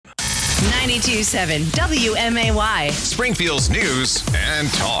92.7 WMAY. Springfield's news and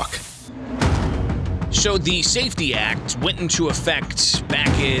talk. So the Safety Act went into effect back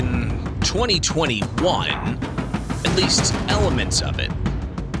in 2021, at least elements of it.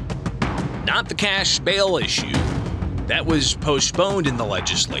 Not the cash bail issue. That was postponed in the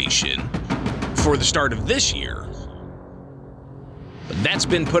legislation for the start of this year. But that's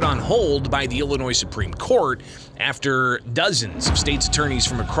been put on hold by the Illinois Supreme Court after dozens of state's attorneys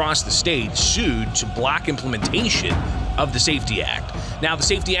from across the state sued to block implementation of the Safety Act. Now, the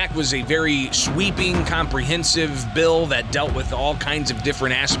Safety Act was a very sweeping, comprehensive bill that dealt with all kinds of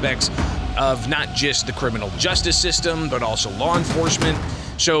different aspects of not just the criminal justice system, but also law enforcement.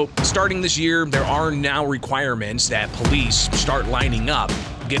 So starting this year, there are now requirements that police start lining up,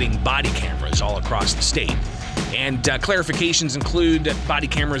 getting body cameras all across the state. And clarifications include that body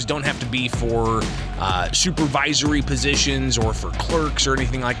cameras don't have to be for supervisory positions or for clerks or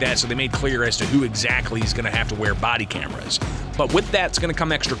anything like that. So they made clear as to who exactly is going to have to wear body cameras. But with that, it's going to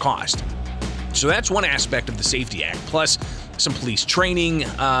come extra cost. So that's one aspect of the Safety Act, plus some police training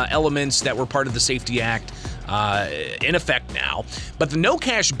elements that were part of the Safety Act in effect now. But the no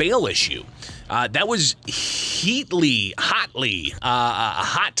cash bail issue, that was hotly a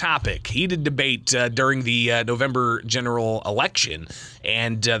hot topic, heated debate during the November general election.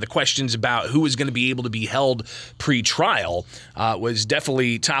 And the questions about who was going to be able to be held pre-trial was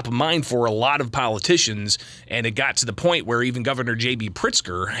definitely top of mind for a lot of politicians. And it got to the point where even Governor J.B.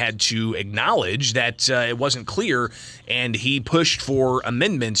 Pritzker had to acknowledge that it wasn't clear, and he pushed for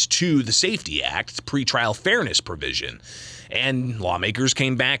amendments to the Safety Act, pre-trial fairness provision. And lawmakers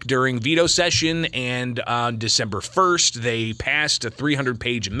came back during veto session, and on December 1st, they passed a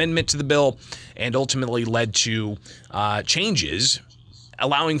 300-page amendment to the bill and ultimately led to changes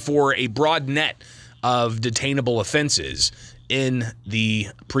allowing for a broad net of detainable offenses in the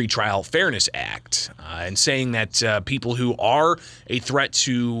Pretrial Fairness Act, and saying that people who are a threat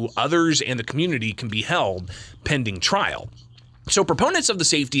to others and the community can be held pending trial. So proponents of the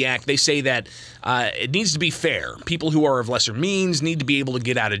Safety Act, they say that it needs to be fair. People who are of lesser means need to be able to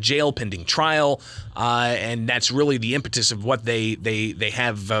get out of jail pending trial, and that's really the impetus of what they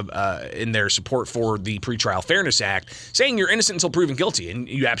have in their support for the Pretrial Fairness Act, saying you're innocent until proven guilty, and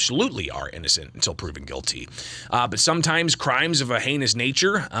you absolutely are innocent until proven guilty. But sometimes crimes of a heinous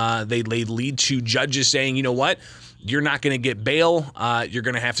nature, they lead to judges saying, you know what, you're not going to get bail, you're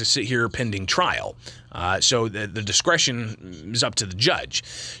going to have to sit here pending trial. So the discretion is up to the judge.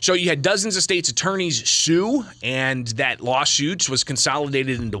 So you had dozens of states' attorneys sue, and that lawsuit was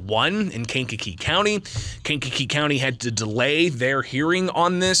consolidated into one in Kankakee County. Kankakee County had to delay their hearing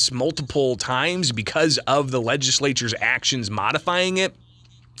on this multiple times because of the legislature's actions modifying it.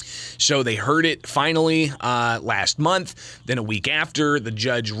 So they heard it finally last month. Then a week after, the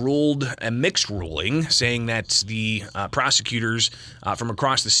judge ruled a mixed ruling, saying that the prosecutors from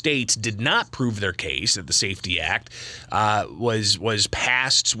across the state did not prove their case, that the Safety Act was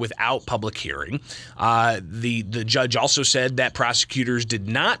passed without public hearing. The judge also said that prosecutors did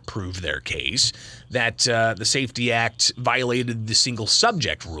not prove their case, that the Safety Act violated the single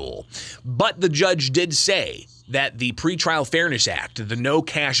subject rule. But the judge did say that the Pretrial Fairness Act, the no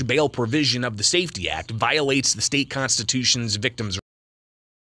cash bail provision of the Safety Act, violates the state constitution's victims'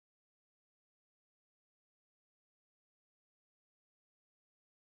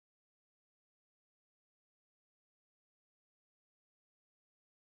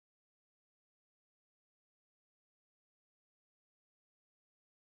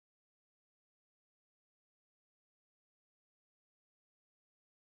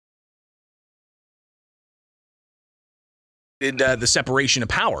 the separation of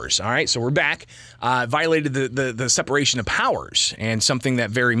powers. All right, so we're back. Violated the separation of powers, and something that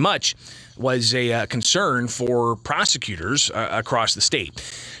very much was a concern for prosecutors across the state.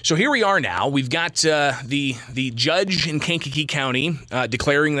 So here we are now. We've got the judge in Kankakee County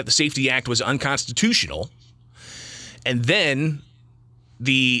declaring that the Safety Act was unconstitutional, and then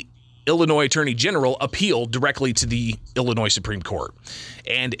the Illinois Attorney General appealed directly to the Illinois Supreme Court.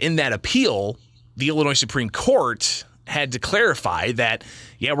 And in that appeal, the Illinois Supreme Court had to clarify that,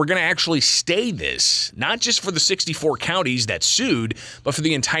 yeah, we're going to actually stay this, not just for the 64 counties that sued, but for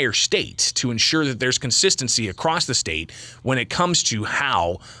the entire state, to ensure that there's consistency across the state when it comes to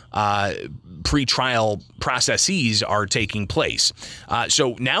how pretrial processes are taking place.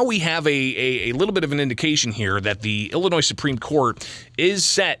 So now we have a little bit of an indication here that the Illinois Supreme Court is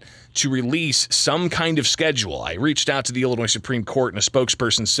set to release some kind of schedule. I reached out to the Illinois Supreme Court, and a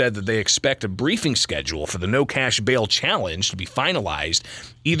spokesperson said that they expect a briefing schedule for the no cash bail challenge to be finalized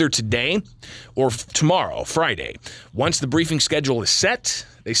either today or tomorrow, Friday. Once the briefing schedule is set,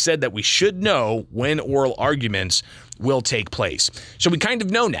 They said that we should know when oral arguments will take place. So we kind of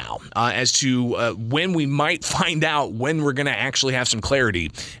know now as to when we might find out when we're going to actually have some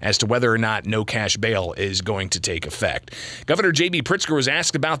clarity as to whether or not no cash bail is going to take effect. Governor J.B. Pritzker was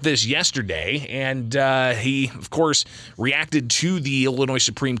asked about this yesterday, and he, of course, reacted to the Illinois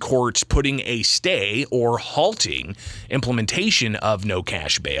Supreme Court putting a stay or halting implementation of no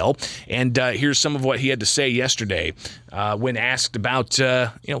cash bail. And here's some of what he had to say yesterday when asked about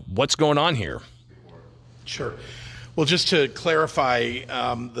what's going on here. Sure. Well, just to clarify,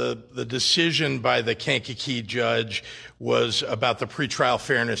 the decision by the Kankakee judge was about the Pretrial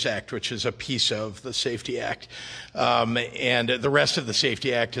Fairness Act, which is a piece of the Safety Act. And the rest of the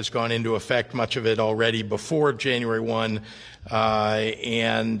Safety Act has gone into effect, much of it already before January 1.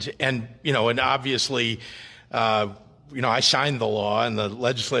 And obviously, I signed the law and the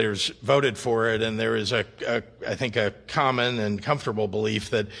legislators voted for it, and there is I think a common and comfortable belief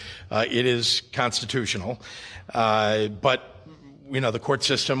that it is constitutional. But the court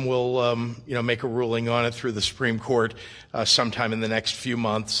system will make a ruling on it through the Supreme Court sometime in the next few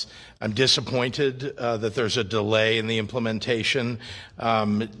months. I'm disappointed that there's a delay in the implementation.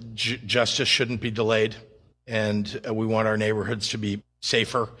 Justice shouldn't be delayed, and we want our neighborhoods to be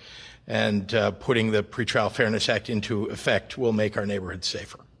safer. And putting the Pretrial Fairness Act into effect will make our neighborhoods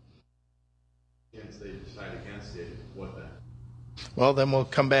safer. If they decide against it, what then? Well, then we'll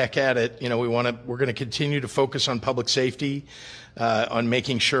come back at it. We're going to continue to focus on public safety, on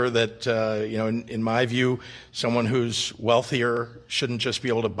making sure that, in my view, someone who's wealthier shouldn't just be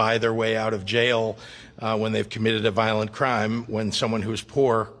able to buy their way out of jail when they've committed a violent crime, when someone who's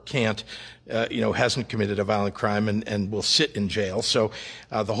poor can't. Hasn't committed a violent crime and will sit in jail. So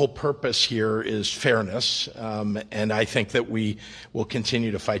the whole purpose here is fairness, and I think that we will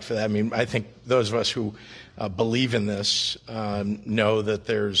continue to fight for that. I mean, I think those of us who believe in this know that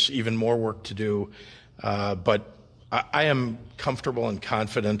there's even more work to do, but I am comfortable and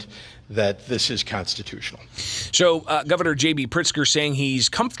confident that this is constitutional. So Governor J.B. Pritzker saying he's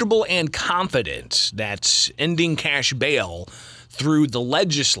comfortable and confident that ending cash bail through the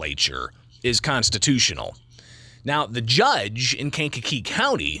legislature is constitutional. Now, the judge in Kankakee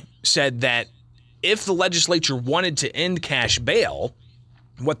County said that if the legislature wanted to end cash bail,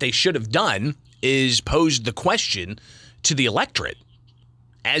 what they should have done is posed the question to the electorate,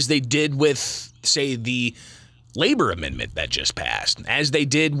 as they did with, say, the labor amendment that just passed, as they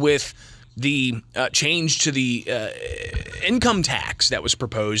did with the change to the income tax that was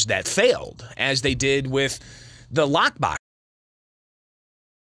proposed that failed, as they did with the lockbox.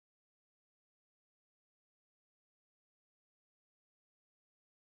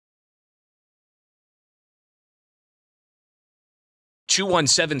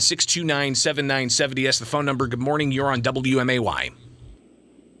 217-629-7970. That's the phone number. Good morning. You're on WMAY.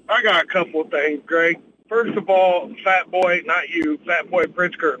 I got a couple of things, Greg. First of all, Fat Boy, not you, Fat Boy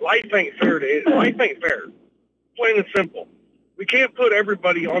Pritzker, life ain't fair. Life ain't fair. Plain and simple. We can't put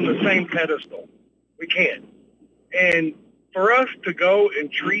everybody on the same pedestal. We can't. And for us to go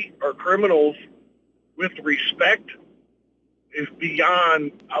and treat our criminals with respect is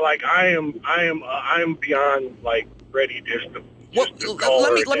beyond, I am beyond, ready just to. Well,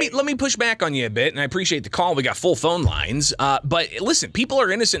 let me push back on you a bit, and I appreciate the call. We got full phone lines, but listen, people are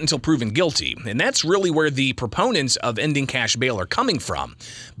innocent until proven guilty, and that's really where the proponents of ending cash bail are coming from.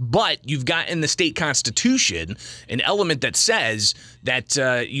 But you've got in the state constitution an element that says that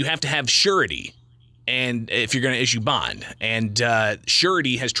you have to have surety, and if you're going to issue bond, and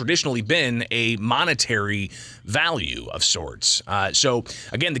surety has traditionally been a monetary value of sorts. So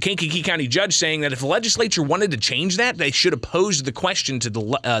again, the Kankakee County judge saying that if the legislature wanted to change that, they should have posed the question to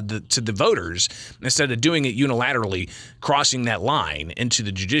the voters instead of doing it unilaterally, crossing that line into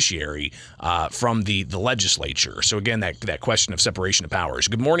the judiciary from the legislature. So again, that question of separation of powers.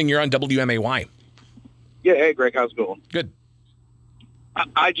 Good morning. You're on WMAY. Yeah. Hey, Greg. How's it going? Good.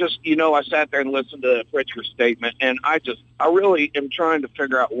 I just, I sat there and listened to Pritzker's statement, and I really am trying to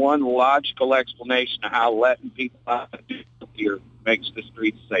figure out one logical explanation of how letting people out here makes the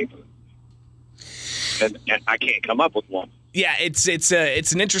streets safer. And I can't come up with one. Yeah, it's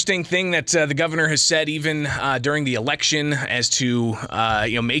an interesting thing that the governor has said even during the election as to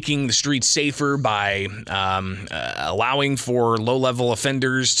making the streets safer by allowing for low-level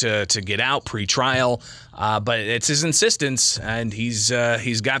offenders to get out pre-trial. But it's his insistence, and he's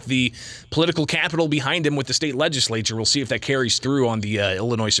got the political capital behind him with the state legislature. We'll see if that carries through on the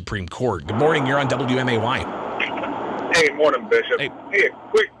Illinois Supreme Court. Good morning. You're on WMAY. Hey, morning, Bishop. Hey, a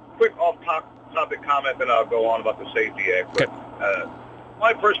quick off-topic comment, then I'll go on about the Safety Act. But,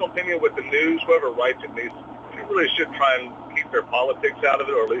 my personal opinion with the news, whoever writes it, really should try and keep their politics out of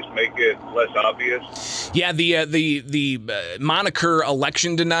it, or at least make it less obvious? Yeah, the moniker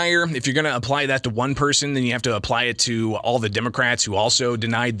election denier, if you're going to apply that to one person, then you have to apply it to all the Democrats who also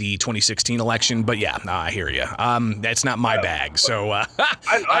denied the 2016 election. But yeah, I hear you. That's not my bag. So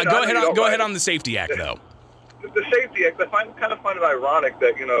go ahead on the Safety Act, though. The Safety Act, I kind of find it ironic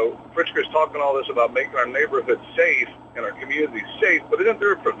that, Pritzker's talking all this about making our neighborhoods safe and our communities safe, but isn't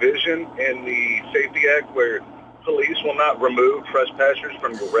there a provision in the Safety Act where police will not remove trespassers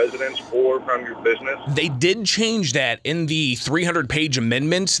from your residence or from your business? They did change that in the 300-page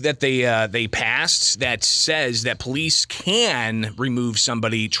amendment that they passed that says that police can remove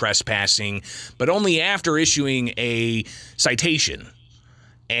somebody trespassing, but only after issuing a citation.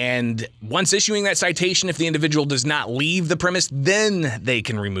 And once issuing that citation, if the individual does not leave the premise, then they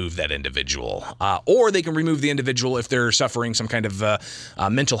can remove that individual. Or they can remove the individual if they're suffering some kind of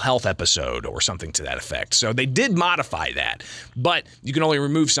mental health episode or something to that effect. So they did modify that. But you can only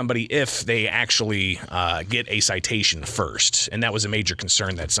remove somebody if they actually get a citation first. And that was a major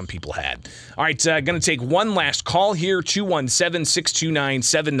concern that some people had. All right, going to take one last call here,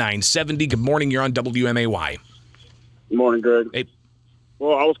 217-629-7970. Good morning. You're on WMAY. Good morning, Greg. Hey.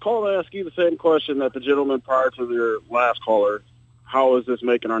 Well, I was calling to ask you the same question that the gentleman prior to your last caller. How is this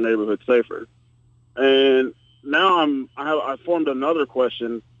making our neighborhood safer? And now I formed another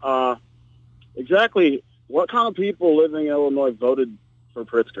question. Exactly what kind of people living in Illinois voted for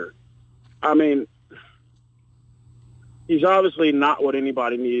Pritzker? I mean, he's obviously not what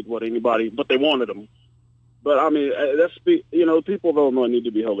anybody needs, but they wanted him. But I mean, people of Illinois need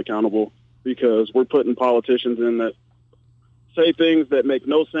to be held accountable because we're putting politicians in that say things that make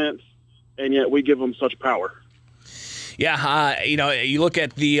no sense, and yet we give them such power. Yeah, you look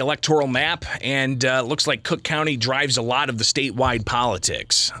at the electoral map, and it looks like Cook County drives a lot of the statewide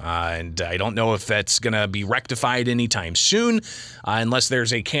politics. And I don't know if that's going to be rectified anytime soon, unless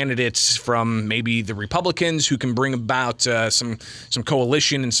there's a candidate from maybe the Republicans who can bring about some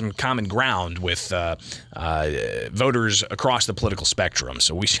coalition and some common ground with voters across the political spectrum.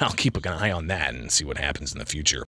 So we shall keep an eye on that and see what happens in the future.